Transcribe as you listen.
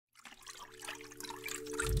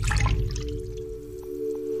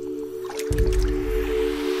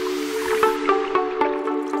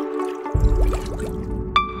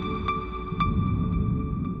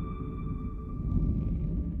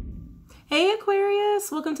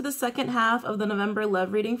Aquarius, welcome to the second half of the November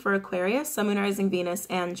love reading for Aquarius, Sun, Moon, Rising, Venus,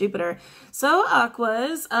 and Jupiter. So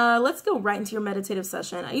Aquas, let's go right into your meditative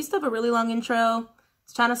session. I used to have a really long intro. I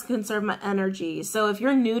was trying to conserve my energy. So if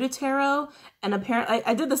you're new to tarot, and apparently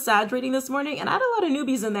I did the Sag reading this morning, and I had a lot of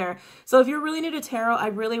newbies in there. So if you're really new to tarot, I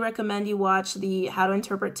really recommend you watch the How to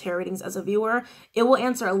Interpret Tarot Readings as a Viewer. It will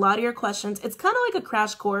answer a lot of your questions. It's kind of like a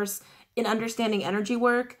crash course in understanding energy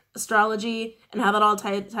work, astrology, and how that all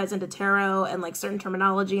ties into tarot and like certain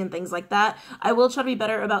terminology and things like that. I will try to be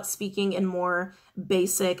better about speaking in more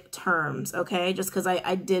basic terms, okay? Just because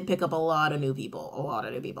I did pick up a lot of new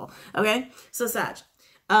people, okay? So Sag,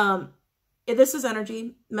 if this is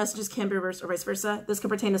energy, messages can be reversed or vice versa. This can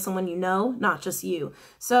pertain to someone you know, not just you.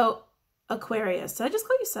 So Aquarius, did I just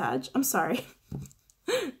call you Sag? I'm sorry.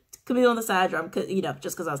 Could be on the Sag, or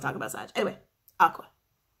just because I was talking about Sag. Anyway, Aqua.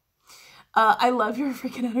 I love your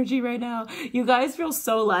freaking energy right now. You guys feel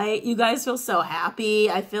so light. You guys feel so happy.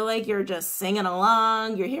 I feel like you're just singing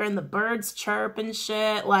along. You're hearing the birds chirp and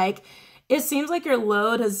shit. Like, it seems like your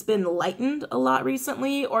load has been lightened a lot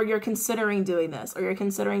recently, or you're considering doing this, and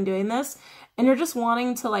you're just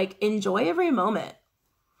wanting to like enjoy every moment.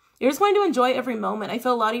 You're just wanting to enjoy every moment. I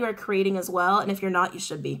feel a lot of you are creating as well. And if you're not, you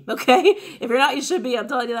should be, okay? If you're not, you should be. I'm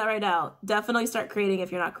telling you that right now. Definitely start creating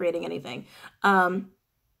if you're not creating anything.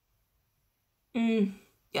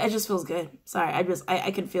 Yeah, it just feels good. Sorry,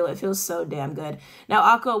 I can feel it. It feels so damn good. Now,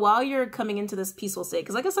 Aqua, while you're coming into this peaceful state,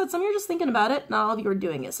 because like I said, some of you are just thinking about it. Not all of you are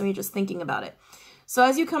doing it. Some of you are just thinking about it. So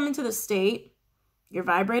as you come into the state, you're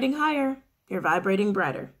vibrating higher. You're vibrating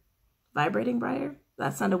brighter. Vibrating brighter?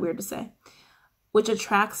 That sounded weird to say. Which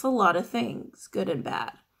attracts a lot of things, good and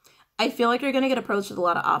bad. I feel like you're going to get approached with a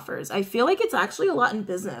lot of offers. I feel like it's actually a lot in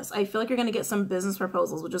business. I feel like you're going to get some business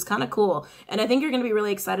proposals, which is kind of cool. And I think you're going to be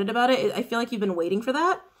really excited about it. I feel like you've been waiting for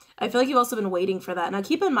that. I feel like you've also been waiting for that. Now,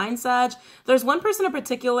 keep in mind, Sag, there's one person in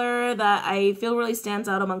particular that I feel really stands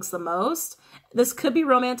out amongst the most. This could be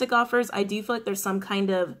romantic offers. I do feel like there's some kind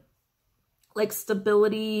of like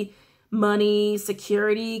stability, money,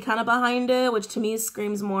 security kind of behind it, which to me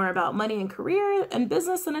screams more about money and career and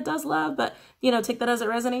business than it does love, but take that as it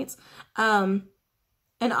resonates. And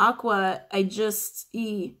Aqua, I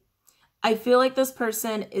feel like this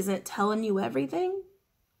person isn't telling you everything.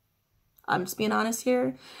 I'm just being honest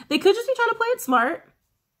here. They could just be trying to play it smart.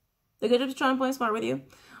 They could just be trying to play it smart with you.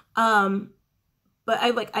 But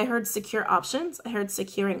I heard secure options. I heard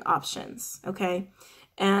securing options, okay?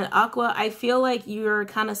 And Aqua, I feel like you're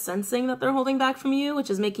kind of sensing that they're holding back from you, which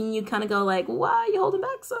is making you kind of go like, why are you holding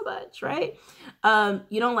back so much, right?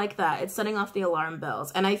 You don't like that. It's setting off the alarm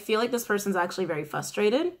bells. And I feel like this person's actually very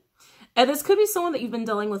frustrated. And this could be someone that you've been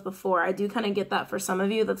dealing with before. I do kind of get that for some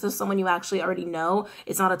of you. That's just someone you actually already know.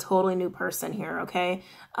 It's not a totally new person here, okay?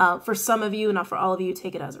 For some of you, not for all of you,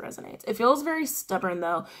 take it as it resonates. It feels very stubborn,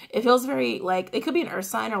 though. It feels very, like, it could be an earth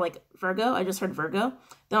sign or, like, Virgo. I just heard Virgo.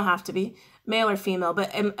 They don't have to be. Male or female.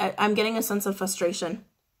 But I'm getting a sense of frustration.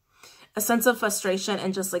 A sense of frustration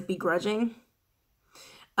and just, like, begrudging.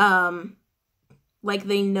 Like,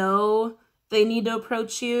 they know they need to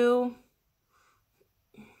approach you.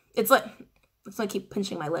 It's like I keep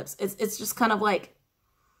pinching my lips. It's just kind of like,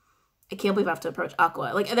 I can't believe I have to approach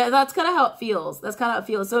Aqua. Like, that's kind of how it feels. That's kind of how it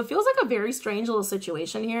feels. So it feels like a very strange little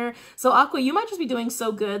situation here. So Aqua, you might just be doing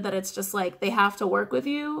so good that it's just like they have to work with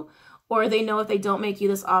you, or they know if they don't make you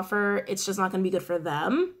this offer, it's just not going to be good for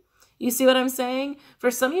them. You see what I'm saying?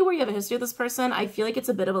 For some of you where you have a history with this person, I feel like it's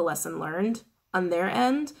a bit of a lesson learned on their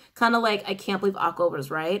end, kind of like, I can't believe Aqua was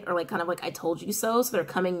right, or like kind of like, I told you so. So they're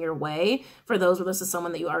coming your way for those where this is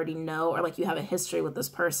someone that you already know, or like you have a history with this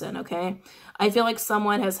person, okay? I feel like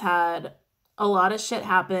someone has had a lot of shit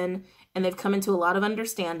happen and they've come into a lot of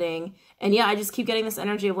understanding. And yeah, I just keep getting this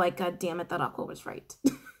energy of like, God damn it, that Aqua was right.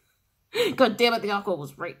 God damn it, the Aqua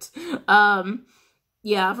was right.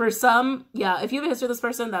 Yeah, for some, yeah, if you have a history with this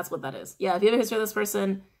person, that's what that is. Yeah, if you have a history with this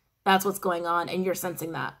person, that's what's going on, and you're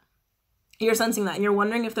sensing that. You're sensing that, and you're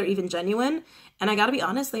wondering if they're even genuine. And I gotta be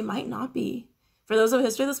honest, they might not be. For those of a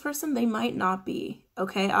history of this person, they might not be.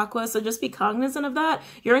 Okay, Aqua? So just be cognizant of that.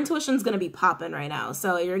 Your intuition's gonna be popping right now.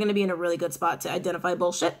 So you're gonna be in a really good spot to identify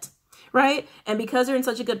bullshit, right? And because you're in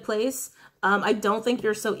such a good place, I don't think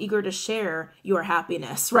you're so eager to share your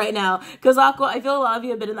happiness right now. Because Aqua, I feel a lot of you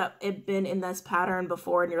have been in this pattern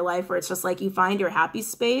before in your life where it's just like you find your happy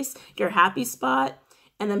space, your happy spot,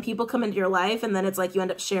 and then people come into your life, and then it's like you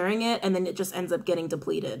end up sharing it, and then it just ends up getting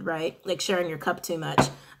depleted, right? Like sharing your cup too much.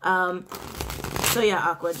 So yeah,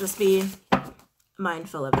 Aqua, just be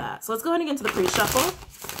mindful of that. So let's go ahead and get into the pre-shuffle.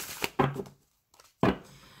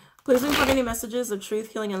 Please impart any messages of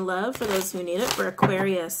truth, healing, and love for those who need it for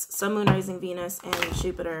Aquarius, Sun, Moon, Rising, Venus, and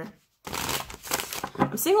Jupiter.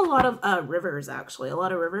 I'm seeing a lot of rivers, actually. A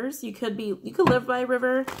lot of rivers. You could live by a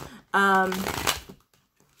river.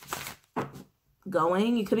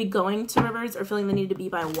 You could be going to rivers or feeling the need to be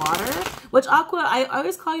by water. Which Aqua, I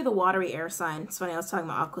always call you the watery air sign. It's funny, I was talking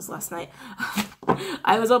about Aquas last night.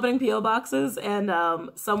 I was opening P.O. boxes and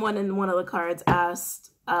someone in one of the cards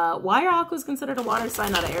asked, why are Aquas considered a water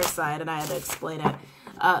sign, not an air sign? And I had to explain it.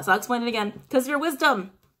 So I'll explain it again. Because you're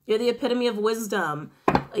wisdom. You're the epitome of wisdom.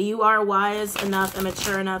 You are wise enough and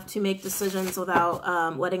mature enough to make decisions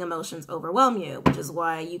without letting emotions overwhelm you, which is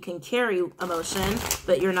why you can carry emotion,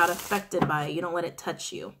 but you're not affected by it. You don't let it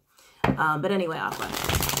touch you. But anyway, Aqua.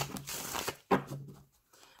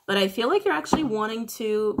 But I feel like you're actually wanting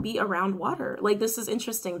to be around water. Like, this is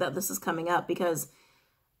interesting that this is coming up because,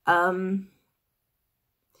 oh,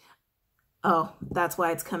 that's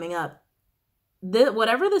why it's coming up.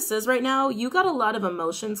 Whatever this is right now, you got a lot of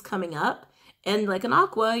emotions coming up. And like an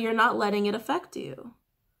Aqua, you're not letting it affect you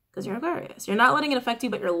because you're Aquarius. You're not letting it affect you,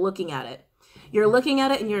 but you're looking at it. You're looking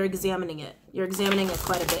at it and you're examining it. You're examining it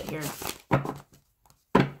quite a bit here.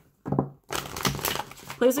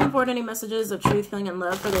 Please bring forward any messages of truth, healing, and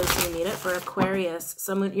love for those who need it. For Aquarius,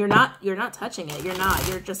 someone you're not touching it.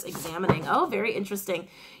 You're just examining. Oh, very interesting.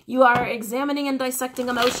 You are examining and dissecting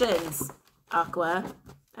emotions, Aqua.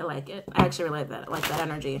 I like it. I actually like that. I like that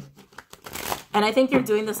energy. And I think you're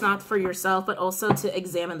doing this not for yourself, but also to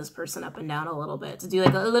examine this person up and down a little bit. To do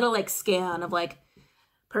like a little like scan of like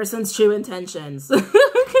person's true intentions.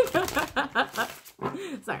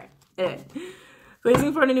 Sorry. Anyway. Please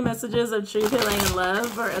bring forward any messages of truth, healing, and love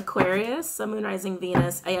for Aquarius, Sun, Moon, Rising,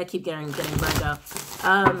 Venus. I keep getting Virgo.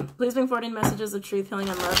 Please bring forward any messages of truth, healing,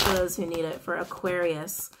 and love for those who need it for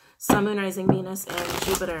Aquarius, Sun, Moon, Rising, Venus, and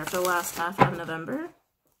Jupiter for the last half of November.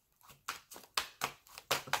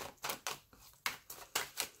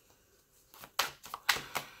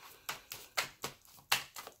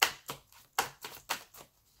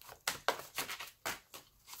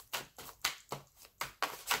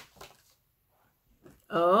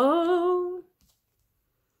 Oh,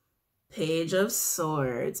 Page of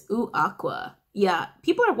Swords. Ooh, Aqua. Yeah,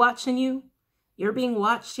 people are watching you. You're being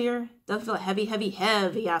watched here. Does feel heavy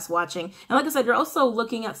ass watching. And like I said, you're also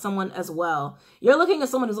looking at someone as well. You're looking at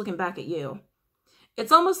someone who's looking back at you.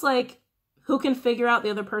 It's almost like who can figure out the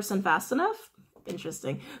other person fast enough?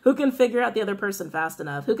 Interesting. Who can figure out the other person fast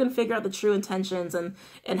enough? Who can figure out the true intentions and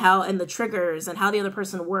the triggers and how the other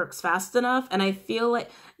person works fast enough? And I feel like,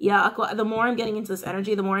 yeah, Aqua, the more I'm getting into this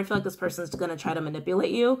energy, the more I feel like this person's going to try to manipulate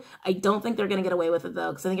you. I don't think they're going to get away with it, though,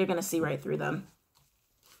 because I think you're going to see right through them.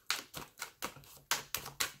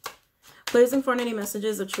 Please bring forward any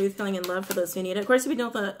messages of truth, healing, and love for those who need it. Of course, if you know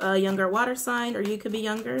the younger water sign, or you could be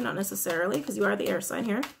younger, not necessarily, because you are the air sign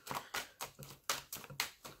here.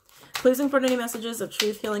 Please bring forward any messages of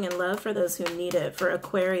truth, healing, and love for those who need it. For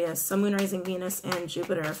Aquarius, Sun, Moon, Rising, Venus, and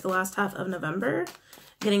Jupiter for the last half of November.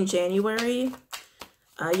 Getting January.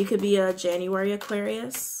 You could be a January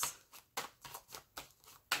Aquarius.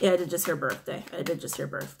 Yeah, I did just hear birthday.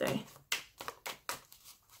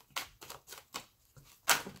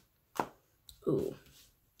 Ooh.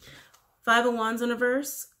 Five of Wands in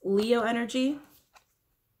reverse. Leo energy.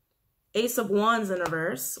 Ace of Wands in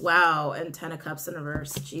reverse. Wow. And 10 of Cups in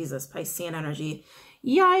reverse. Jesus. Piscean energy.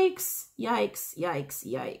 Yikes. Yikes. Yikes.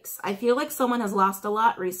 Yikes. I feel like someone has lost a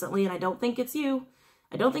lot recently, and I don't think it's you.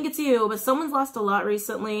 But someone's lost a lot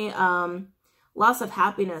recently. Loss of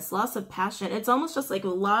happiness. Loss of passion. It's almost just like a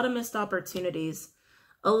lot of missed opportunities.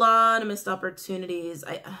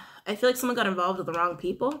 I feel like someone got involved with the wrong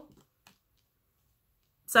people.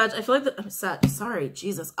 Sag, I feel like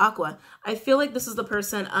Aqua. I feel like this is the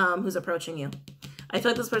person who's approaching you. I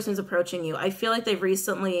feel like they've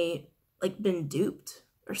recently like been duped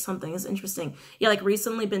or something. It's interesting. Yeah, like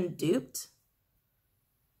recently been duped.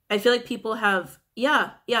 I feel like people have,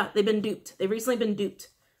 yeah, they've been duped. They've recently been duped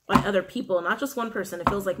by other people, not just one person. It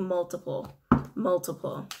feels like multiple.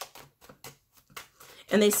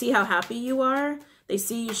 And they see how happy you are. They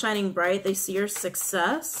see you shining bright. They see your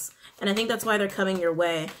success. And I think that's why they're coming your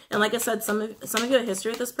way. And like I said, some of you have a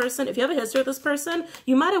history with this person. If you have a history with this person,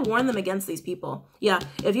 you might have warned them against these people. Yeah,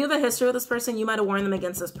 if you have a history with this person, you might have warned them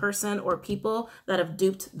against this person or people that have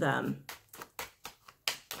duped them.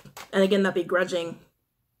 And again, that begrudging.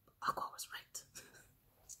 Aqua was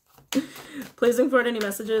right. Please bring forward any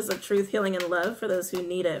messages of truth, healing, and love for those who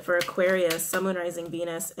need it. For Aquarius, Sun, Moon, Rising,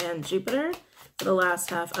 Venus, and Jupiter for the last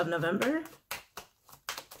half of November.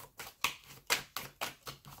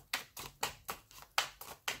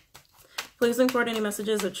 Please bring forward any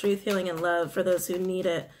messages of truth, healing, and love for those who need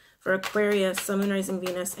it. For Aquarius, Sun, Moon, Rising,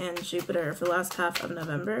 Venus, and Jupiter for the last half of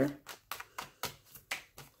November.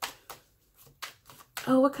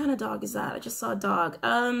 Oh, what kind of dog is that? I just saw a dog.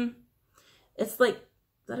 It's like,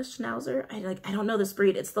 is that a Schnauzer? I don't know this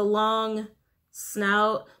breed. It's the long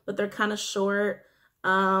snout, but they're kind of short.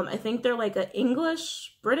 I think they're like a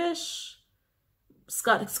English, British,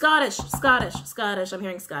 Scottish. I'm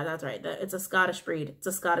hearing Scottish. That's right. It's a Scottish breed. It's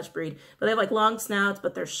a Scottish breed. But they have like long snouts,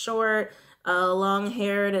 but they're short, long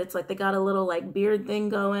haired. It's like they got a little like beard thing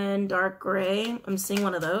going, dark gray. I'm seeing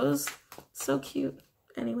one of those. So cute.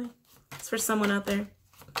 Anyway, it's for someone out there.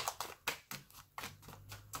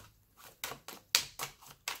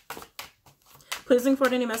 Please bring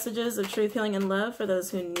forward any messages of truth, healing, and love for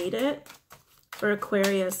those who need it. For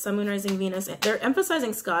Aquarius, Sun, Moon, Rising, Venus. They're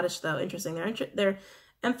emphasizing Scottish, though. Interesting. They're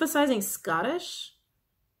emphasizing Scottish.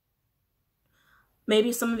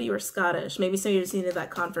 Maybe some of you are Scottish. Maybe some of you just needed that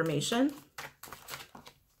confirmation.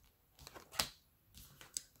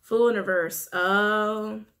 Fool in reverse.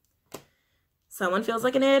 Oh. Someone feels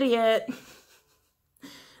like an idiot.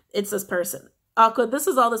 It's this person. Aqua, this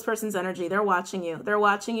is all this person's energy. They're watching you. They're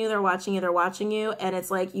watching you. They're watching you. They're watching you. And it's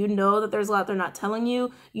like, you know that there's a lot they're not telling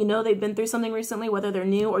you. You know they've been through something recently, whether they're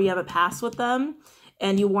new or you have a past with them.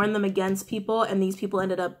 And you warn them against people. And these people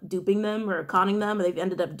ended up duping them or conning them. Or they've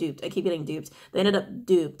ended up duped. I keep getting duped. They ended up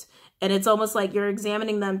duped. And it's almost like you're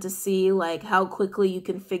examining them to see like how quickly you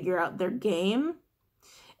can figure out their game.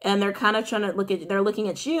 And they're kind of trying to they're looking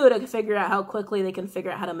at you to figure out how quickly they can figure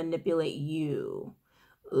out how to manipulate you.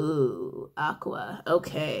 Ooh, Aqua.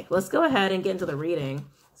 Okay, let's go ahead and get into the reading.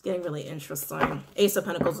 It's getting really interesting. Ace of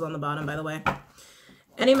Pentacles is on the bottom, by the way.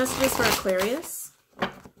 Any messages for Aquarius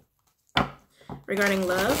regarding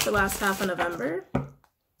love the last half of November?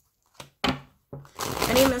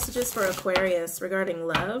 Any messages for Aquarius regarding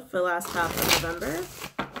love for the last half of November?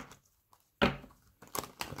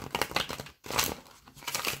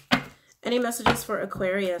 Any messages for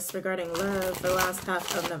Aquarius regarding love for the last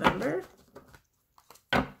half of November?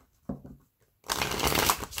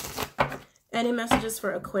 Any messages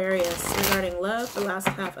for Aquarius regarding love for the last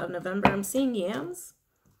half of November? I'm seeing yams.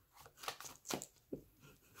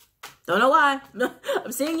 Don't know why.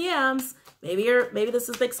 I'm seeing yams. Maybe this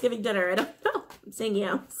is Thanksgiving dinner. I don't know. I'm seeing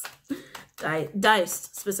yams.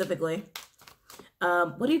 Diced specifically.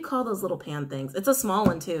 What do you call those little pan things? It's a small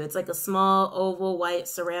one too. It's like a small oval white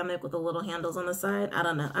ceramic with the little handles on the side. I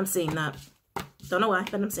don't know. I'm seeing that. Don't know why,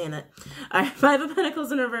 but I'm seeing it. All right, 5 of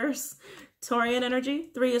Pentacles in reverse. Taurian energy,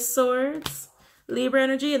 3 of Swords, Libra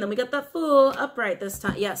energy, and then we got that Fool upright this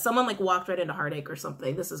time. Yeah, someone like walked right into heartache or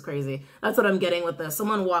something. This is crazy. That's what I'm getting with this.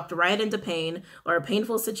 Someone walked right into pain or a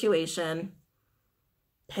painful situation.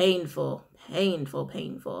 Painful.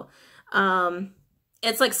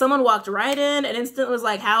 It's like someone walked right in and instantly was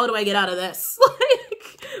like, how do I get out of this?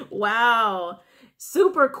 Like, wow.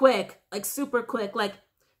 Super quick. Like,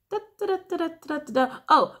 da, da, da, da, da, da, da.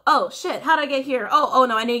 Oh, shit. How'd I get here? Oh,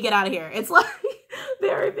 no, I need to get out of here. It's like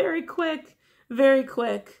very, very quick. Very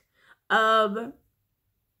quick. Wow.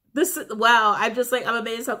 I'm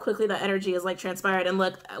amazed how quickly that energy is like transpired. And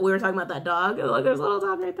look, we were talking about that dog. Look, there's a little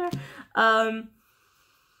dog right there.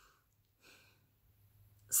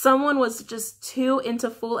 Someone was just too into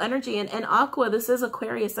Fool energy. And Aqua, this is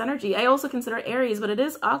Aquarius energy. I also consider Aries, but it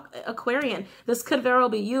is Aquarian. This could very well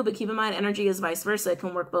be you, but keep in mind, energy is vice versa. It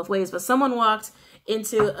can work both ways. But someone walked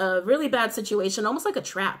into a really bad situation, almost like a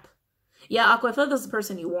trap. Yeah, Aqua, I feel like this is the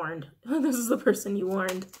person you warned. This is the person you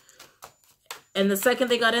warned. And the second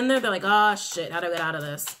they got in there, they're like, oh, shit, how do I get out of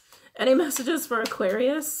this? Any messages for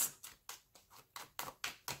Aquarius?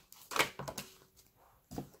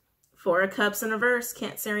 4 of Cups in reverse,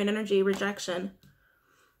 Cancerian energy, rejection.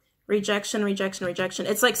 Rejection.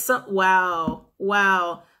 It's like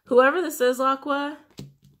wow. Whoever this is, Aqua,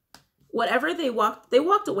 whatever they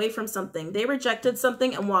walked away from something. They rejected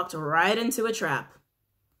something and walked right into a trap.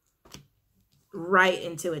 Right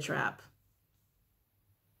into a trap.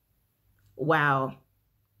 Wow.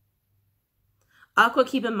 Aqua,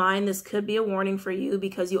 keep in mind, this could be a warning for you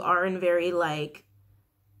because you are in very like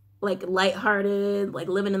lighthearted, like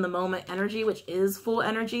living in the moment energy, which is Fool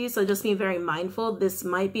energy. So just be very mindful. This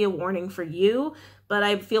might be a warning for you, but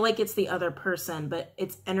I feel like it's the other person, but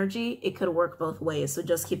it's energy. It could work both ways. So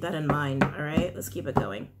just keep that in mind. All right, let's keep it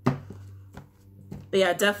going. But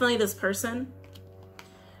yeah, definitely this person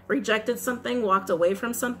rejected something, walked away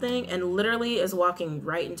from something, and literally is walking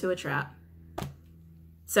right into a trap.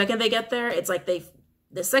 Second they get there, it's like the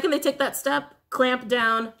second they take that step, clamp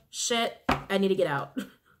down, shit, I need to get out.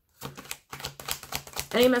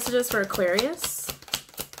 Any messages for Aquarius?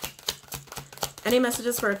 Any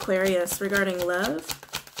messages for Aquarius regarding love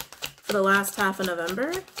for the last half of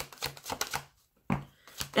November?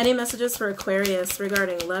 Any messages for Aquarius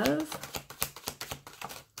regarding love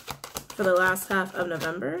for for the last half of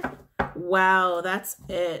November. Wow, that's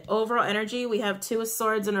it. Overall energy, we have 2 of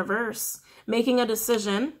Swords in reverse. Making a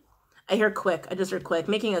decision. I hear quick. I just heard quick.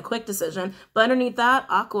 Making a quick decision. But underneath that,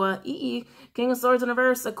 Aqua, King of Swords in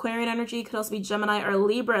reverse. Aquarian energy could also be Gemini or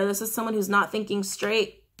Libra. This is someone who's not thinking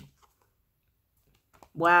straight.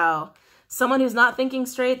 Wow. Someone who's not thinking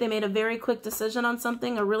straight. They made a very quick decision on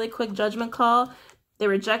something, a really quick judgment call. They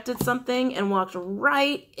rejected something and walked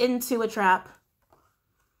right into a trap.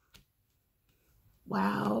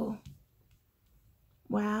 Wow.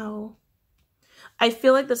 Wow. I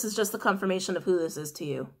feel like this is just the confirmation of who this is to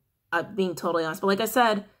you. Being totally honest. But like I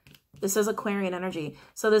said, this is Aquarian energy.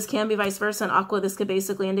 So this can be vice versa. And Aqua, this could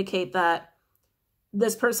basically indicate that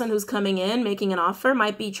this person who's coming in, making an offer,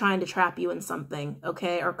 might be trying to trap you in something,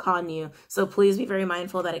 okay? Or con you. So please be very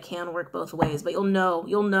mindful that it can work both ways. But you'll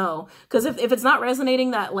know. Because if it's not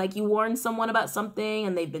resonating that, like, you warned someone about something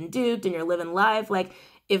and they've been duped and you're living life, like,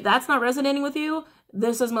 if that's not resonating with you,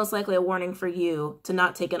 this is most likely a warning for you to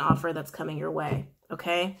not take an offer that's coming your way,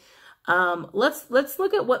 okay? Let's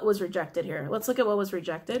look at what was rejected here. Let's look at what was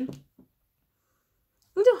rejected.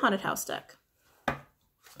 We'll do Haunted House deck.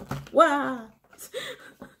 Wow.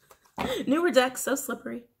 Newer deck, so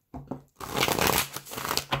slippery.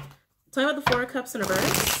 Talking about the 4 of Cups in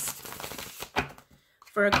reverse.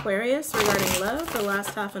 For Aquarius regarding love for the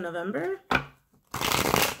last half of November.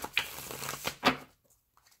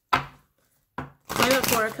 Talking about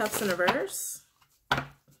 4 of Cups in reverse.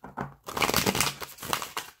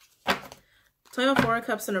 Talking about 4 of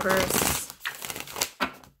Cups in reverse.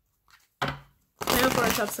 Talking about 4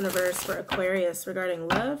 of Cups in reverse for Aquarius regarding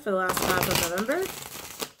love for the last half of November.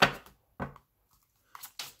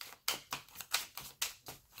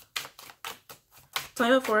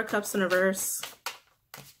 Talking about 4 of Cups in reverse.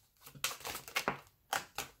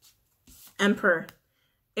 Emperor.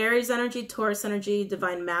 Aries energy, Taurus energy,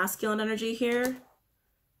 divine masculine energy here.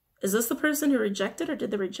 Is this the person who rejected or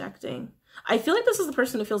did the rejecting? I feel like this is the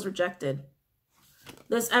person who feels rejected.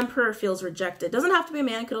 This Emperor feels rejected. Doesn't have to be a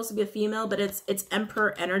man, could also be a female, but it's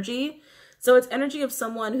Emperor energy. So it's energy of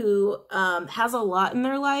someone who has a lot in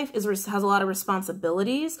their life, has a lot of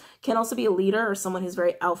responsibilities, can also be a leader or someone who's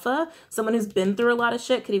very alpha, someone who's been through a lot of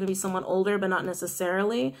shit, could even be someone older, but not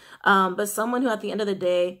necessarily. But someone who at the end of the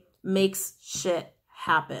day makes shit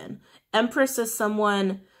happen. Empress is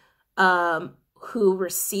someone who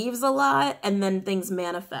receives a lot and then things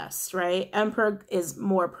manifest, right? Emperor is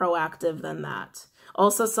more proactive than that.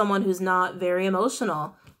 Also someone who's not very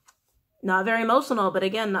emotional. Not very emotional, but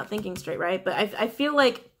again, not thinking straight, right? But I feel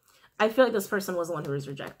like this person was the one who was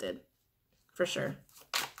rejected. For sure.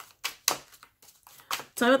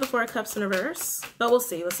 Tell me about the 4 of Cups in reverse. But we'll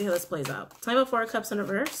see. Let's see how this plays out. Tell me about 4 of Cups in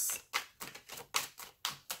reverse.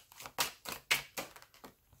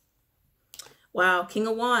 Wow, King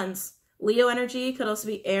of Wands. Leo energy could also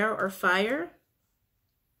be air or fire.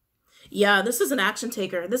 Yeah, this is an action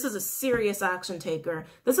taker. This is a serious action taker.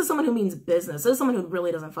 This is someone who means business. This is someone who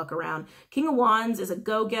really doesn't fuck around. King of Wands is a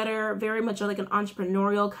go-getter, very much like an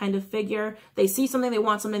entrepreneurial kind of figure. They see something, they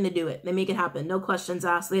want something, they do it. They make it happen. No questions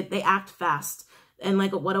asked. They act fast. And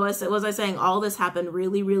like, what was I saying? All this happened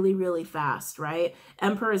really, really, really fast, right?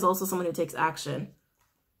 Emperor is also someone who takes action.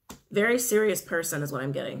 Very serious person is what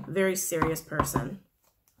I'm getting. Very serious person.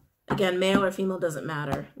 Again, male or female doesn't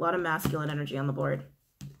matter. A lot of masculine energy on the board.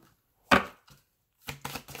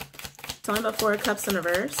 Tell me about 4 of Cups in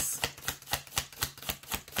reverse.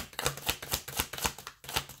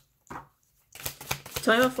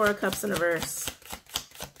 Tell me about 4 of Cups in reverse.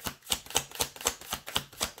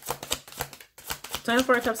 Tell me about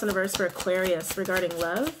 4 of Cups in reverse for Aquarius regarding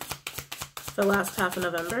love for the last half of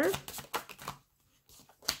November.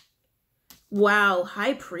 Wow,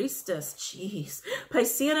 High Priestess, jeez.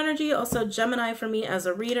 Piscean energy, also Gemini for me as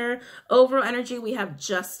a reader. Overall energy, we have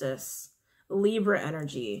Justice. Libra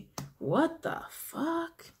energy. What the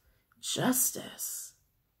fuck? Justice.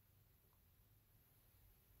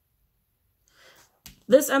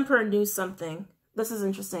 This Emperor knew something. This is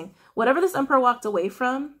interesting. Whatever this Emperor walked away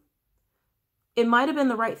from, it might have been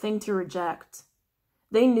the right thing to reject.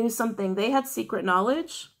 They knew something. They had secret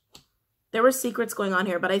knowledge. There were secrets going on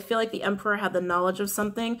here, but I feel like the Emperor had the knowledge of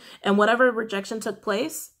something, and whatever rejection took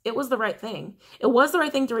place, it was the right thing. It was the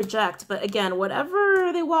right thing to reject, but again,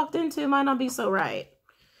 whatever they walked into might not be so right.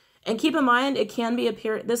 And keep in mind, it can be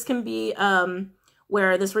this can be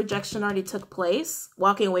where this rejection already took place,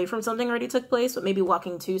 walking away from something already took place, but maybe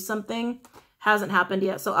walking to something hasn't happened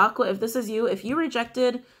yet. So Aqua, if this is you, if you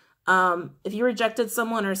rejected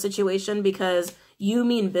someone or a situation because you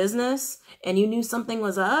mean business and you knew something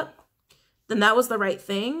was up, then that was the right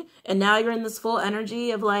thing. And now you're in this full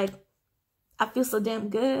energy of like, I feel so damn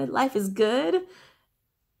good. Life is good.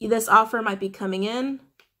 This offer might be coming in,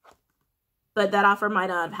 but that offer might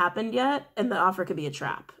not have happened yet, and the offer could be a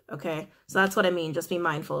trap, okay? So that's what I mean. Just be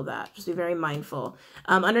mindful of that. Just be very mindful.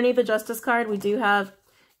 Underneath the Justice card, we do have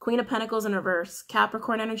Queen of Pentacles in reverse.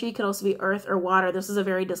 Capricorn energy could also be earth or water. This is a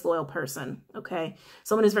very disloyal person, okay?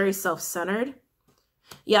 Someone who's very self-centered.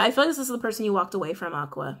 Yeah, I feel like this is the person you walked away from,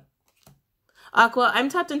 Aqua. Aqua, I'm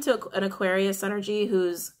tapped into an Aquarius energy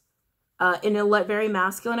who's in a very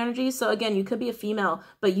masculine energy. So again, you could be a female,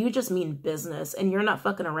 but you just mean business and you're not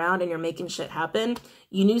fucking around and you're making shit happen.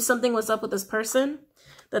 You knew something was up with this person,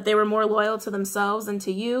 that they were more loyal to themselves than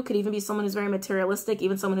to you. Could even be someone who's very materialistic,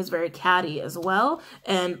 even someone who's very catty as well.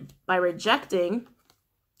 And by rejecting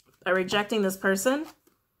this person,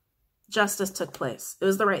 justice took place. It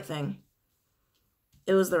was the right thing.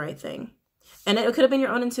 It was the right thing. And it could have been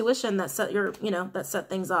your own intuition that set your, that set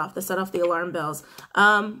things off, that set off the alarm bells.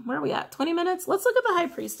 Where are we at? 20 minutes? Let's look at the High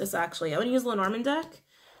Priestess, actually. I want to use Lenormand deck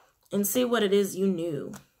and see what it is you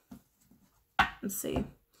knew. Let's see.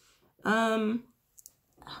 Okay.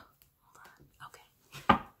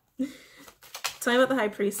 Tell me about the High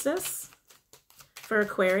Priestess for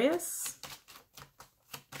Aquarius.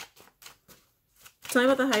 Tell me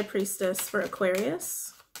about the High Priestess for Aquarius.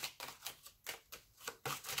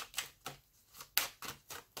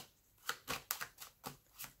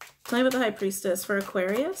 Tell me about the High Priestess for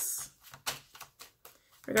Aquarius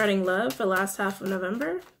regarding love for the last half of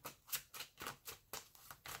November.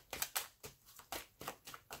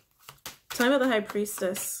 Tell me about the High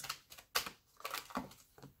Priestess.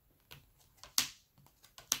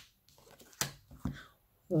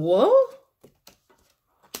 Whoa?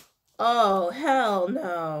 Oh, hell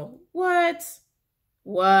no. What?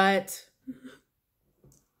 What?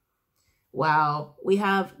 Wow. We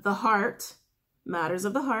have the Heart. Matters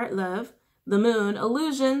of the heart, love. The Moon,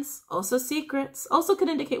 illusions, also secrets, also could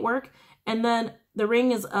indicate work. And then the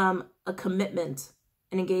Ring is a commitment,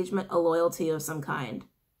 an engagement, a loyalty of some kind.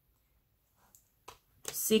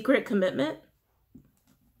 Secret commitment.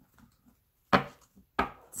 Let's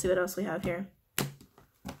see what else we have here.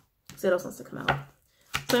 See what else wants to come out.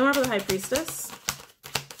 So more about the High Priestess.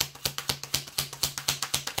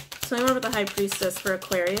 Tell me more about the High Priestess for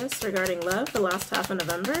Aquarius regarding love, the last half of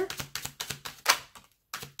November.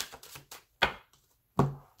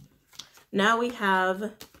 Now we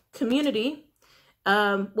have community.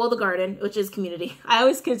 Well, the garden, which is community. I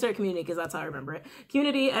always consider community because that's how I remember it.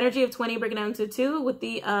 Community, energy of 20, breaking down to 2 with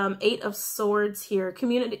the 8 of Swords here.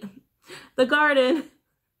 Community. The garden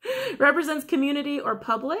represents community or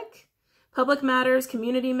public. Public matters,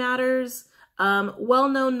 community matters,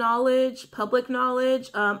 well-known knowledge, public knowledge,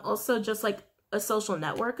 also just like a social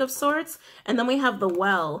network of sorts. And then we have the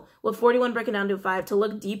Well with 41 breaking down to 5 to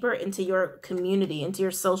look deeper into your community, into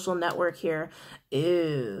your social network here.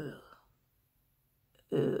 Ew.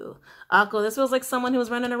 Ooh. Aqua, this feels like someone who's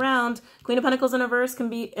running around. Queen of Pentacles in reverse can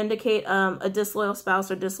indicate a disloyal spouse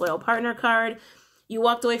or disloyal partner card. You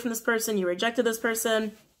walked away from this person, you rejected this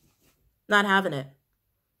person. Not having it.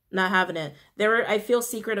 Not having it. I feel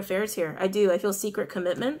secret affairs here. I do. I feel secret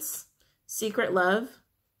commitments, secret love.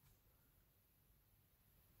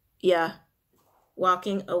 Yeah,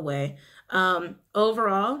 walking away.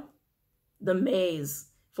 Overall, the Maze.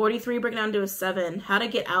 43 breaking down to a 7. How to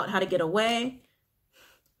get out, how to get away.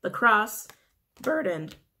 The Cross,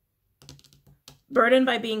 burdened. Burdened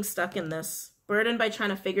by being stuck in this. Burdened by trying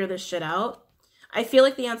to figure this shit out. I feel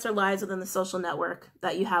like the answer lies within the social network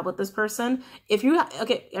that you have with this person.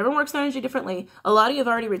 Okay, everyone works their energy differently. A lot of you have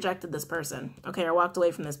already rejected this person, okay, or walked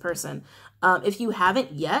away from this person. If you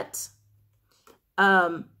haven't yet,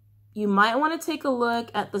 you might want to take a look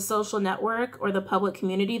at the social network or the public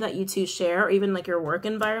community that you two share, or even like your work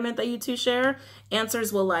environment that you two share.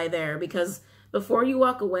 Answers will lie there, because before you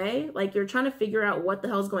walk away, like, you're trying to figure out what the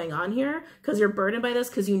hell's going on here, because you're burdened by this,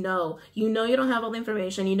 because you know you don't have all the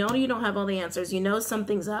information, you know you don't have all the answers, you know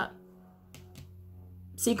something's up.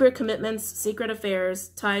 Secret commitments, secret affairs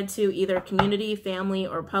tied to either community, family,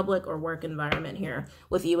 or public or work environment here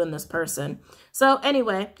with you and this person. So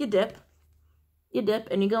anyway, you dip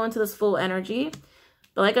and you go into this full energy.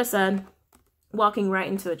 But like I said, walking right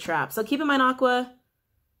into a trap. So keep in mind, Aqua,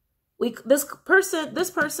 this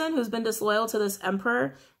person who's been disloyal to this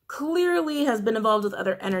Emperor clearly has been involved with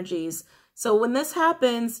other energies. So when this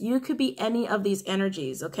happens, you could be any of these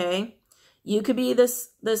energies, okay? You could be this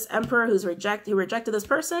Emperor who rejected this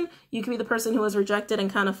person. You could be the person who was rejected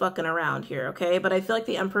and kind of fucking around here, okay? But I feel like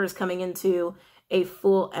the Emperor is coming into a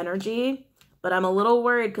full energy. But I'm a little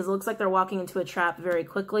worried because it looks like they're walking into a trap very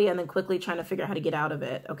quickly and then quickly trying to figure out how to get out of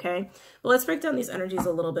it, okay? But let's break down these energies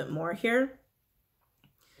a little bit more here.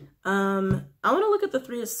 I want to look at the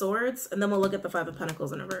Three of Swords, and then we'll look at the Five of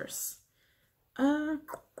Pentacles in reverse.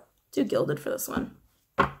 Too gilded for this one.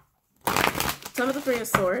 Tell me the Three of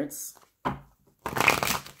Swords.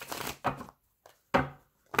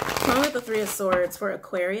 Tell me the Three of Swords for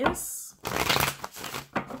Aquarius.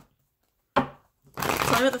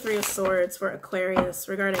 Tell me the Three of Swords for Aquarius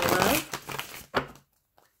regarding love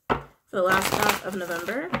for the last half of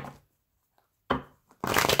November.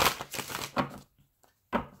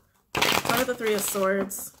 Tell me the Three of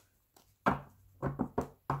Swords.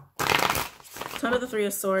 Tell me the Three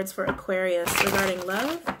of Swords for Aquarius regarding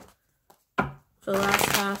love for the last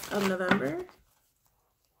half of November.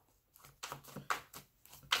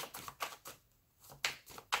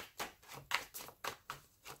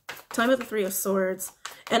 Tell me the Three of Swords.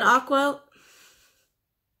 And Aqua,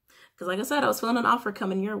 because like I said, I was feeling an offer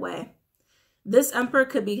coming your way. This Emperor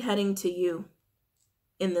could be heading to you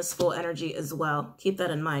in this full energy as well. Keep that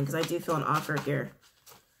in mind, because I do feel an offer here.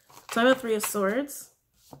 Tell me the Three of Swords.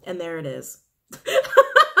 And there it is. I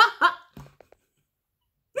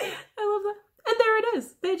love that. And there it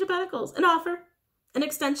is. Page of Pentacles. An offer. An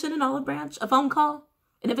extension, an olive branch, a phone call,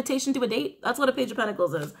 an invitation to a date. That's what a Page of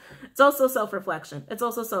Pentacles is. It's also self-reflection. It's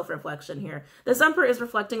also self-reflection here. This Emperor is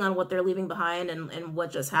reflecting on what they're leaving behind and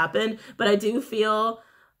what just happened. But I do feel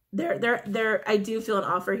I do feel an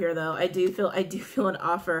offer here though. I do feel an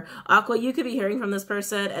offer. Aqua, you could be hearing from this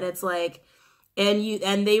person and it's like,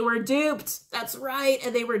 and they were duped. That's right.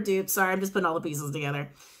 And they were duped. Sorry, I'm just putting all the pieces together.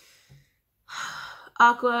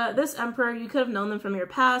 Aqua, this Emperor, you could have known them from your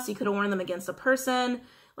past. You could have warned them against a person.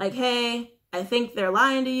 Like, hey, I think they're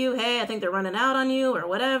lying to you. Hey, I think they're running out on you or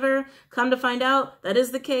whatever. Come to find out that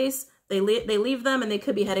is the case. They leave them and they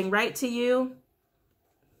could be heading right to you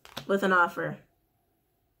with an offer.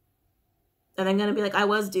 And I'm going to be like, I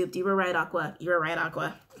was duped. You were right, Aqua. You were right,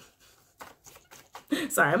 Aqua.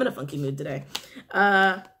 Sorry, I'm in a funky mood today.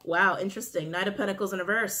 Wow, interesting. Knight of Pentacles in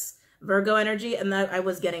reverse. Virgo energy, and that I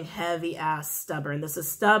was getting heavy ass stubborn. This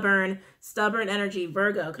is stubborn energy.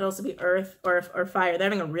 Virgo could also be earth or fire. They're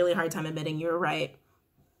having a really hard time admitting you're right.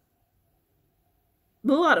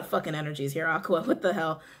 A lot of fucking energies here, Aqua. What the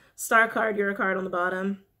hell? Star card, you're a card on the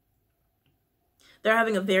bottom. They're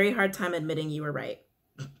having a very hard time admitting you were right.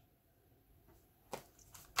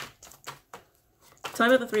 Tell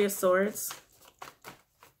me about the Three of Swords.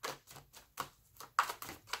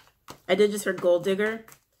 I did just hear Gold Digger.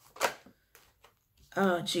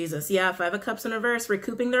 Oh, Jesus. Yeah, Five of Cups in reverse.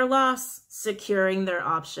 Recouping their loss. Securing their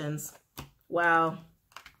options. Wow.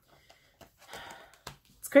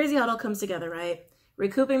 It's crazy how it all comes together, right?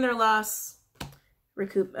 Recouping their loss.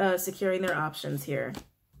 Securing their options here.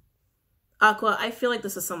 Aqua, I feel like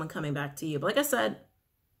this is someone coming back to you. But like I said,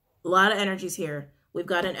 a lot of energies here. We've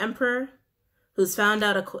got an Emperor who's found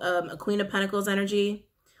out a Queen of Pentacles energy,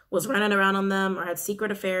 was running around on them, or had secret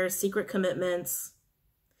affairs, secret commitments.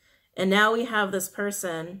 And now we have this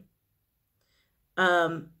person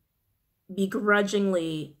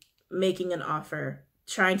begrudgingly making an offer,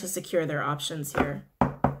 trying to secure their options here.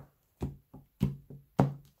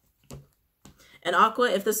 And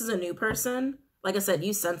Aqua, if this is a new person, like I said,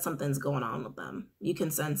 you sense something's going on with them. You can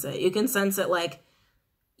sense it. You can sense it like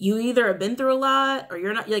you either have been through a lot or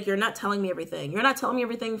you're not telling me everything. You're not telling me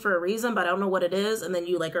everything for a reason, but I don't know what it is. And then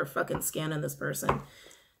you like are fucking scanning this person.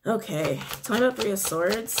 Okay, tell me about Three of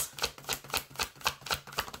Swords.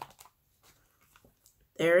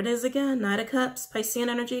 There it is again. Knight of Cups. Piscean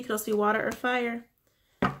energy. Could also be water or fire.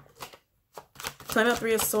 Tell me about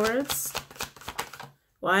Three of Swords.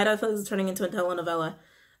 Why do I feel like this is turning into a telenovela?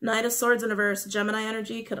 Knight of Swords in reverse. Gemini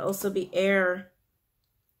energy. Could also be air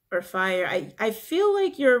or fire. I feel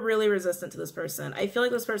like you're really resistant to this person. I feel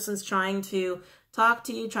like this person's trying to talk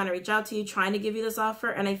to you, trying to reach out to you, trying to give you this offer.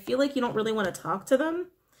 And I feel like you don't really want to talk to them.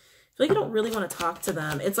 I feel like you don't really want to talk to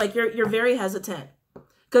them. It's like you're very hesitant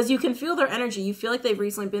because you can feel their energy. You feel like they've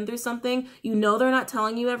recently been through something. You know they're not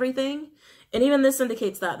telling you everything. And even this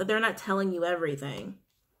indicates that they're not telling you everything.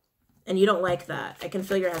 And you don't like that. I can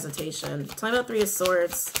feel your hesitation. Tell me about Three of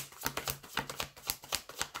Swords.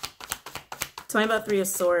 Tell me about Three of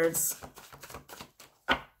Swords.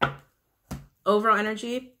 Overall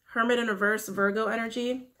energy. Hermit in reverse. Virgo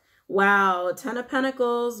energy. Wow. Ten of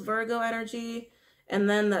Pentacles. Virgo energy. And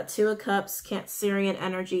then that Two of Cups. Cancerian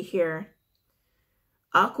energy here.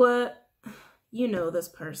 Aqua, you know this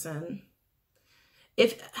person.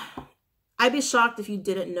 I'd be shocked if you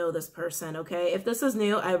didn't know this person, okay? If this is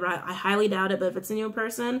new, I highly doubt it, but if it's a new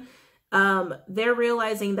person, they're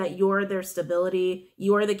realizing that you're their stability.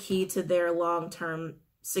 You're the key to their long-term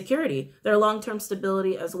security, their long-term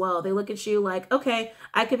stability as well. They look at you like, okay,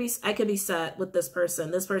 I could be set with this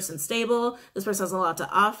person. This person's stable. This person has a lot to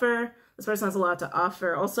offer. This person has a lot to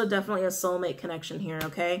offer. Also, definitely a soulmate connection here,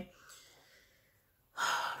 okay?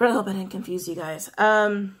 Really hope I didn't confuse you guys.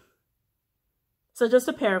 So just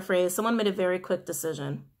to paraphrase, someone made a very quick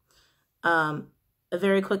decision. A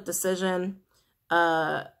very quick decision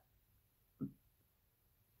to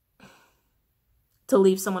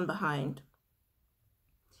leave someone behind.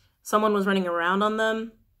 Someone was running around on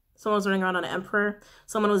them. Someone was running around on an emperor.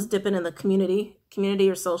 Someone was dipping in the community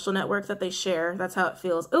or social network that they share. That's how it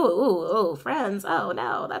feels. Ooh, friends. Oh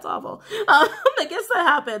no, that's awful. I guess that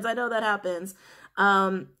happens. I know that happens.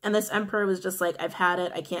 And this emperor was just like, I've had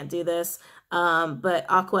it. I can't do this. But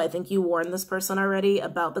Aqua, I think you warned this person already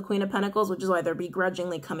about the Queen of Pentacles, which is why they're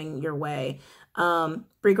begrudgingly coming your way.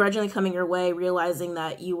 Begrudgingly coming your way, realizing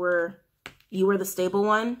that you were the stable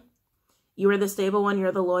one. You were the stable one.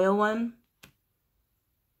 You're the loyal one.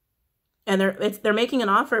 And they're making an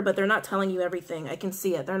offer, but they're not telling you everything. I can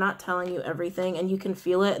see it. They're not telling you everything, and you can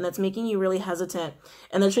feel it, and that's making you really hesitant.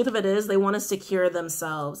 And the truth of it is, they want to secure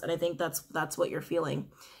themselves, and I think that's what you're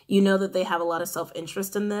feeling. You know that they have a lot of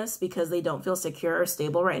self-interest in this because they don't feel secure or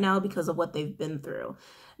stable right now because of what they've been through.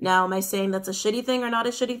 Now, am I saying that's a shitty thing or not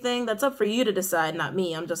a shitty thing? That's up for you to decide, not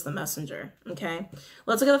me. I'm just the messenger, okay?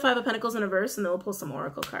 Let's look at the Five of Pentacles in reverse, and then we'll pull some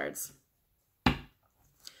Oracle cards.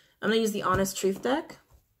 I'm going to use the Honest Truth deck.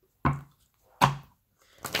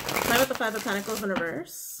 Try with the Five of Pentacles in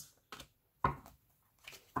reverse.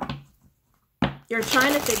 You're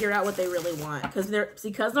trying to figure out what they really want because they're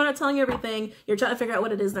not telling you everything. You're trying to figure out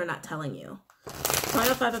what it is they're not telling you. Try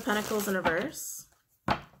with Five of Pentacles in reverse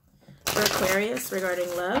for Aquarius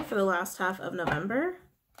regarding love for the last half of November.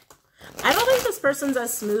 I don't think this person's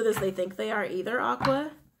as smooth as they think they are either,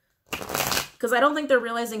 Aqua, because I don't think they're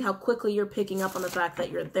realizing how quickly you're picking up on the fact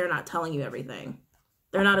that they're not telling you everything.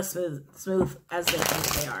 They're not as smooth as they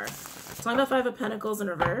think they are. So I'm about Five of Pentacles in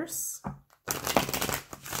reverse. So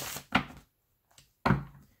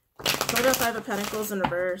I'm about Five of Pentacles in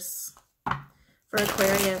reverse for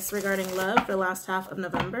Aquarius regarding love for the last half of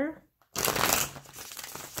November.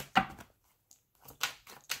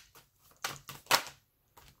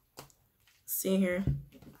 See here.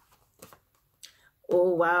 Oh,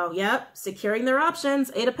 wow. Yep. Securing their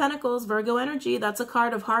options. Eight of Pentacles, Virgo energy. That's a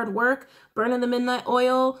card of hard work, burning the midnight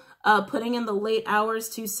oil, putting in the late hours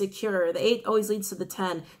to secure. The 8 always leads to the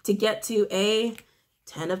 10 to get to a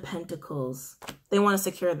 10 of Pentacles. They want to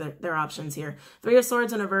secure their options here. 3 of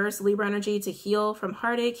Swords in reverse, Libra energy to heal from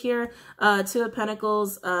heartache here. 2 of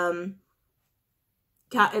Pentacles,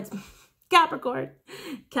 it's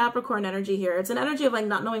Capricorn energy here. It's an energy of like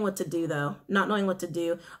not knowing what to do though. Not knowing what to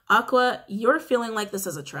do. Aqua, you're feeling like this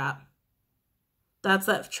is a trap. That's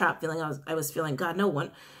that trap feeling I was feeling. God, no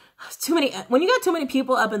one. Too many. When you got too many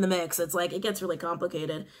people up in the mix, it's like it gets really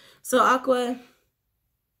complicated. So Aqua,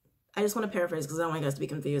 I just want to paraphrase because I don't want you guys to be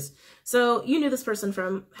confused. So you knew this person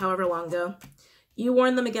from however long ago. You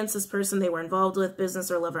warned them against this person they were involved with, business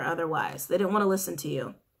or love or otherwise. They didn't want to listen to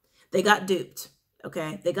you. They got duped.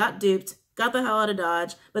 Okay, they got duped. Got the hell out of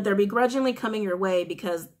Dodge, but they're begrudgingly coming your way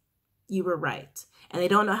because you were right. And they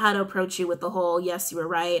don't know how to approach you with the whole, yes, you were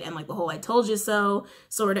right, and like the whole I told you so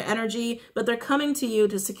sort of energy, but they're coming to you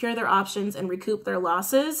to secure their options and recoup their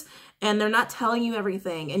losses, and they're not telling you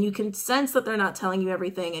everything, and you can sense that they're not telling you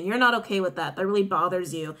everything, and you're not okay with that. That really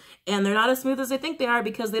bothers you, and they're not as smooth as they think they are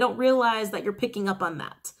because they don't realize that you're picking up on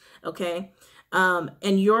that, okay? And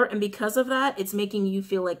because of that, it's making you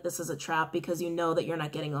feel like this is a trap because you know that you're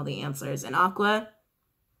not getting all the answers. And Aqua,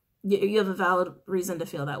 you have a valid reason to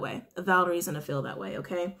feel that way. A valid reason to feel that way,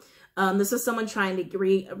 okay? This is someone trying to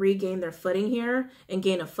regain their footing here and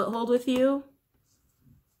gain a foothold with you.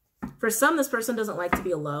 For some, this person doesn't like to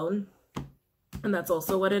be alone. And that's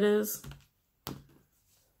also what it is.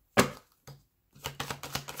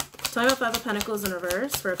 Talking about Five of Pentacles in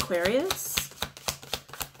reverse for Aquarius.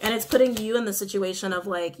 And it's putting you in the situation of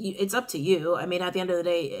like, it's up to you. I mean, at the end of the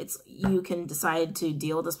day, you can decide to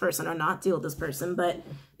deal with this person or not deal with this person. But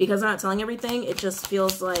because they're not telling everything, it just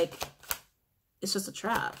feels like it's just a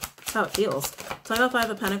trap. That's how it feels. Talking about Five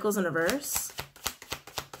of Pentacles in reverse.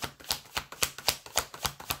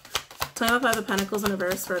 Talking about Five of Pentacles in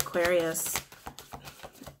reverse for Aquarius.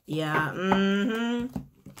 Yeah,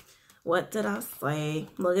 What did I say?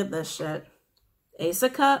 Look at this shit. Ace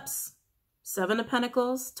of Cups. 7 of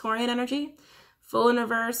Pentacles, Taurian energy, Full in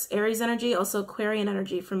reverse, Aries energy, also Aquarian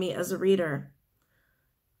energy for me as a reader.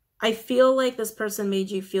 I feel like this person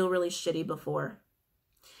made you feel really shitty before.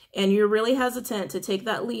 And you're really hesitant to take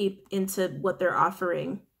that leap into what they're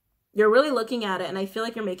offering. You're really looking at it, and I feel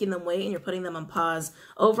like you're making them wait and you're putting them on pause.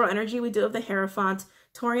 Overall energy, we do have the Hierophant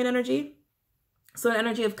Taurian energy. So an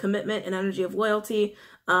energy of commitment, an energy of loyalty,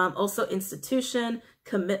 also institution,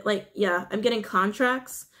 I'm getting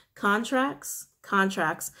contracts.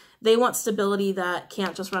 They want stability that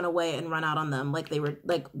can't just run away and run out on them like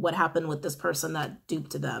what happened with this person that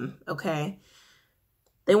duped to them, okay?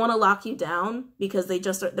 They want to lock you down because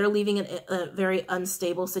they're leaving a very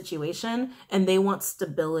unstable situation and they want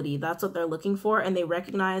stability. That's what they're looking for, and they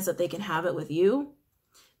recognize that they can have it with you.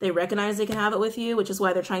 They recognize they can have it with you, which is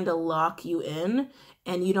why they're trying to lock you in,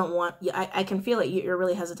 and you don't want, I can feel it. You're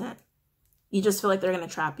really hesitant. You just feel like they're going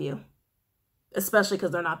to trap you, especially because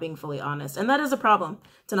they're not being fully honest. And that is a problem,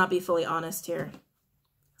 to not be fully honest here.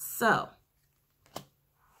 So,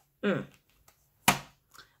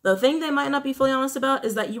 the thing they might not be fully honest about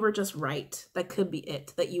is that you were just right. That could be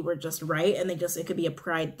it, that you were just right, and it could be a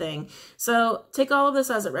pride thing. So take all of this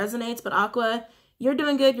as it resonates, but Aqua, you're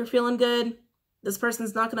doing good. You're feeling good. This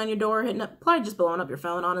person's knocking on your door, hitting up, probably just blowing up your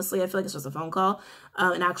phone, honestly. I feel like it's just a phone call,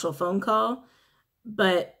 an actual phone call.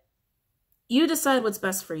 But you decide what's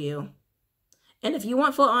best for you. And if you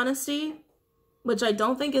want full honesty, which I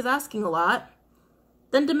don't think is asking a lot,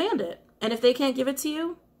 then demand it. And if they can't give it to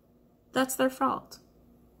you, that's their fault.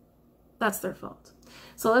 That's their fault.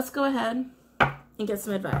 So let's go ahead and get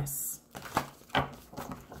some advice.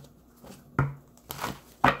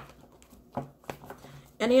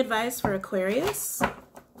 Any advice for Aquarius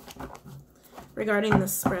regarding the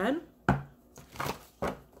spread?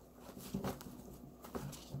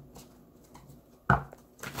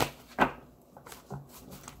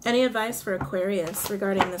 Any advice for Aquarius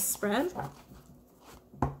regarding the spread?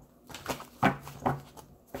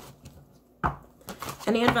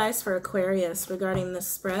 Any advice for Aquarius regarding the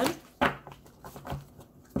spread?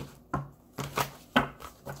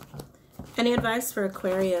 Any advice for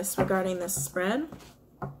Aquarius regarding this spread?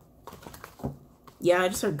 Yeah, I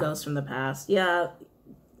just heard ghosts from the past. Yeah,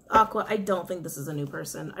 Aqua, I don't think this is a new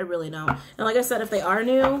person. I really don't. And like I said, if they are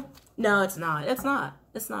new, no, it's not. It's not.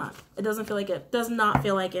 It's not. It doesn't feel like it. Does not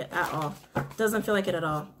feel like it at all. Doesn't feel like it at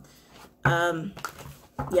all.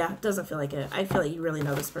 Yeah, it doesn't feel like it. I feel like you really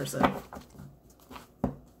know this person.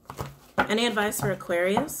 Any advice for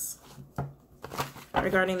Aquarius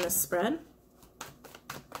regarding this spread?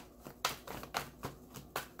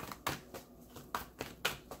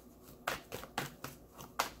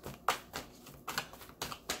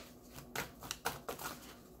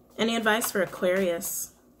 Any advice for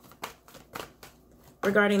Aquarius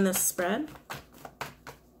regarding this spread?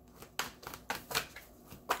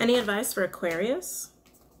 Any advice for Aquarius?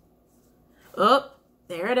 Oh,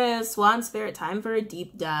 there it is. Swan Spirit, time for a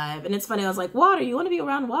deep dive. And it's funny, I was like, water, you want to be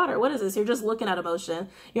around water. What is this? You're just looking at emotion.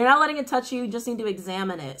 You're not letting it touch you. You just need to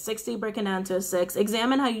examine it. 60 breaking down to a 6.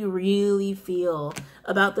 Examine how you really feel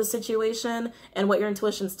about the situation and what your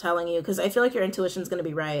intuition's telling you. Because I feel like your intuition's going to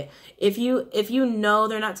be right. If you know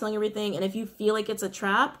they're not telling everything, and if you feel like it's a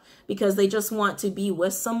trap because they just want to be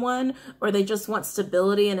with someone or they just want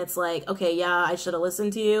stability and it's like, okay, yeah, I should have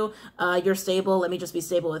listened to you. You're stable. Let me just be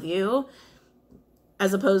stable with you.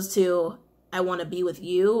 As opposed to, I want to be with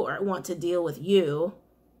you or I want to deal with you,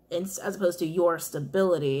 as opposed to your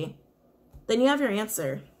stability, then you have your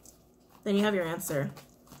answer. Then you have your answer.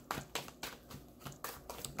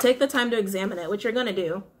 Take the time to examine it, which you're going to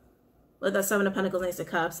do. With that 7 of Pentacles and Ace of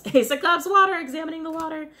Cups. Ace of Cups, water, examining the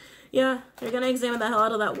water. Yeah, you're going to examine the hell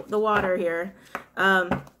out of the water here.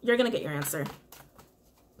 You're going to get your answer.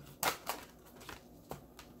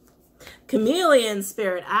 Chameleon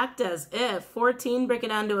Spirit, act as if. 14, break it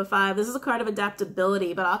down to a 5. This is a card of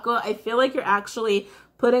adaptability. But Aqua, I feel like you're actually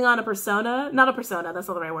putting on a persona. Not a persona, that's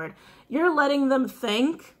not the right word. You're letting them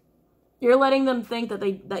think. You're letting them think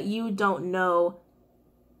that you don't know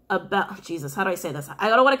about... Oh, Jesus, how do I say this? I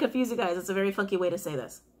don't want to confuse you guys. It's a very funky way to say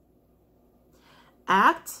this.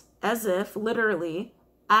 Act as if, literally,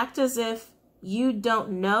 act as if you don't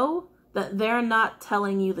know that they're not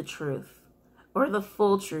telling you the truth. Or the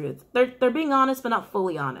full truth. They're being honest, but not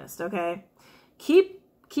fully honest, okay? Keep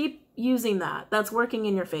using that. That's working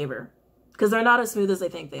in your favor. Because they're not as smooth as they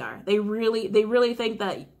think they are. They really think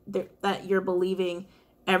that you're believing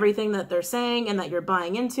everything that they're saying and that you're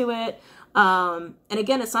buying into it. And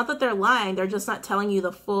again, it's not that they're lying. They're just not telling you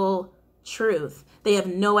the full truth. They have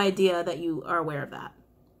no idea that you are aware of that.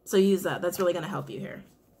 So use that. That's really going to help you here.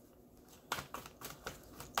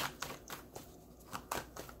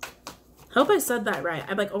 Hope I said that right.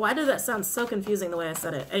 I'm like, oh, why did that sound so confusing the way I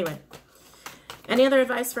said it? Anyway, any other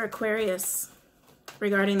advice for Aquarius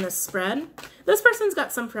regarding this spread? This person's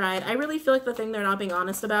got some pride. I really feel like the thing they're not being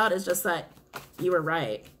honest about is just that you were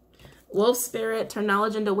right. Wolf spirit, turn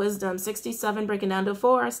knowledge into wisdom. 67, breaking down to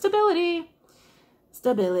 4. Stability.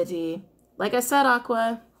 Stability. Like I said,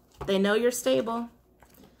 Aqua, they know you're stable.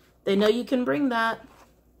 They know you can bring that.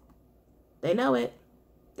 They know it.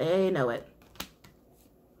 They know it.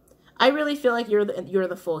 I really feel like you're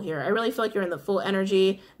the Fool here. I really feel like you're in the Fool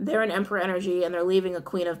energy. They're in Emperor energy, and they're leaving a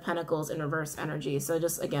Queen of Pentacles in reverse energy. So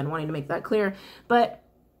just, again, wanting to make that clear. But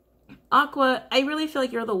Aqua, I really feel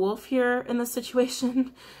like you're the Wolf here in this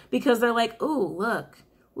situation because they're like, ooh,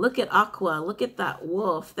 look at Aqua. Look at that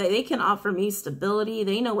Wolf. They can offer me stability.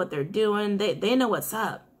 They know what they're doing. They know what's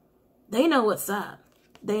up. They know what's up.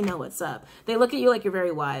 They know what's up. They look at you like you're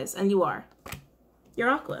very wise, and you are. You're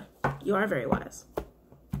Aqua. You are very wise.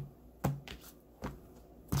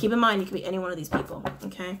 Keep in mind, you could be any one of these people,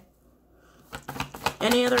 okay?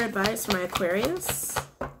 Any other advice for my Aquarius?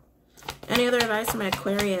 Any other advice for my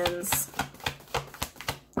Aquarians?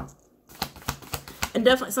 And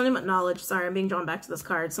definitely something about knowledge. Sorry, I'm being drawn back to this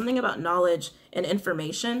card. Something about knowledge and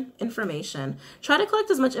information. Information. Try to collect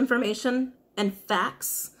as much information and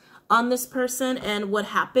facts on this person and what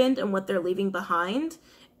happened and what they're leaving behind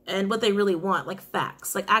and what they really want, like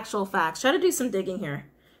facts, like actual facts. Try to do some digging here.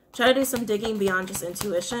 Try to do some digging beyond just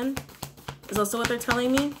intuition is also what they're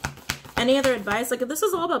telling me. Any other advice? Like if this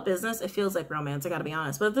is all about business, it feels like romance, I gotta be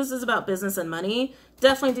honest. But if this is about business and money,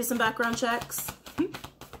 definitely do some background checks.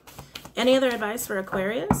 Any other advice for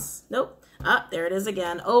Aquarius? Nope. Ah, there it is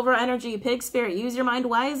again. Over energy, pig spirit, use your mind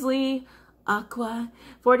wisely. Aqua.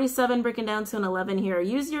 47, breaking down to an 11 here.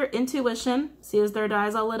 Use your intuition. See as their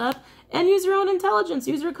eyes all lit up. And use your own intelligence.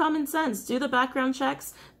 Use your common sense. Do the background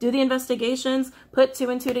checks. Do the investigations. Put 2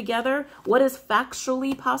 and 2 together. What is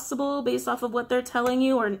factually possible based off of what they're telling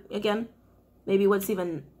you? Or, again, maybe what's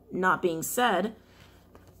even not being said.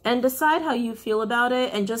 And decide how you feel about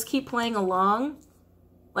it. And just keep playing along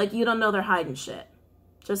like you don't know they're hiding shit.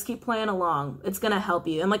 Just keep playing along. It's going to help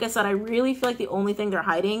you. And like I said, I really feel like the only thing they're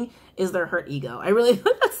hiding is their hurt ego. I really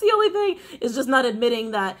think that's the only thing, is just not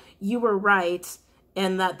admitting that you were right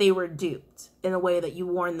and that they were duped in a way that you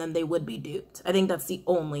warned them they would be duped. I think that's the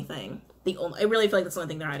only thing. I really feel like that's the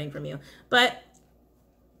only thing they're hiding from you. But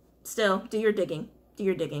still, do your digging. Do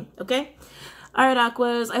your digging, okay? All right,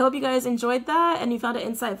 Aquas, I hope you guys enjoyed that and you found it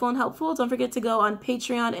insightful and helpful. Don't forget to go on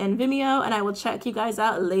Patreon and Vimeo, and I will check you guys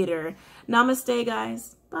out later. Namaste,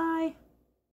 guys. Bye.